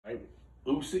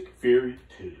Usyk, Fury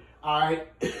 2. All right.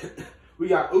 We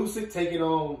got Usyk taking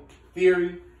on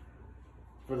Fury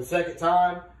for the second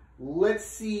time. Let's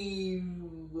see.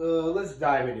 Let's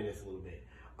dive into this a little bit.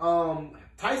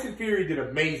 Tyson Fury did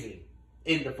amazing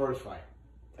in the first fight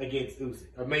against Usyk.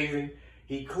 Amazing.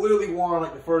 He clearly won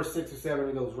like the first 6 or 7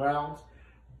 of those rounds.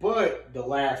 But the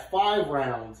last 5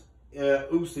 rounds,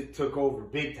 Usyk took over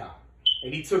big time.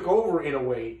 And he took over in a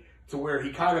way to where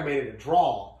he kind of made it a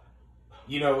draw.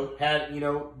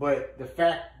 But the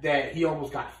fact that he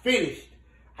almost got finished,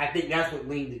 I think that's what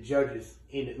leaned the judges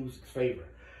into Usyk's favor.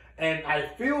 And I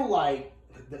feel like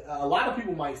a lot of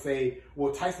people might say,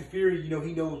 well, Tyson Fury, he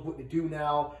knows what to do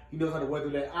now. He knows how to weather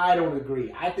that. I don't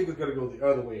agree. I think it's going to go the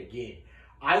other way again.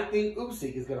 I think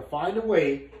Usyk is going to find a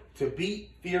way to beat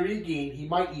Fury again. He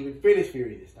might even finish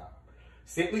Fury this time.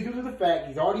 Simply due to the fact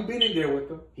he's already been in there with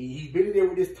him. He's been in there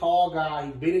with this tall guy.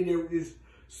 He's been in there with this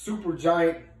super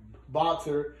giant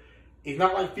boxer. It's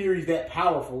not like Fury's that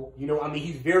powerful.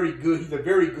 He's very good. He's a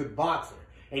very good boxer.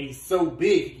 And he's so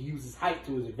big, he can use his height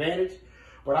to his advantage.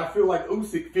 But I feel like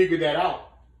Usyk figured that out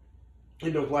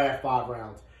in those last 5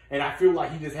 rounds. And I feel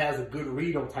like he just has a good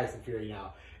read on Tyson Fury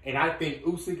now. And I think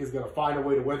Usyk is going to find a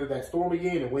way to weather that storm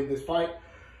again and win this fight.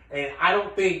 And I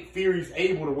don't think Fury's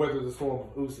able to weather the storm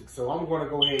of Usyk. So I'm going to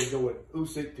go ahead and go with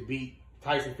Usyk to beat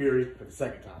Tyson Fury for the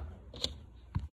second time.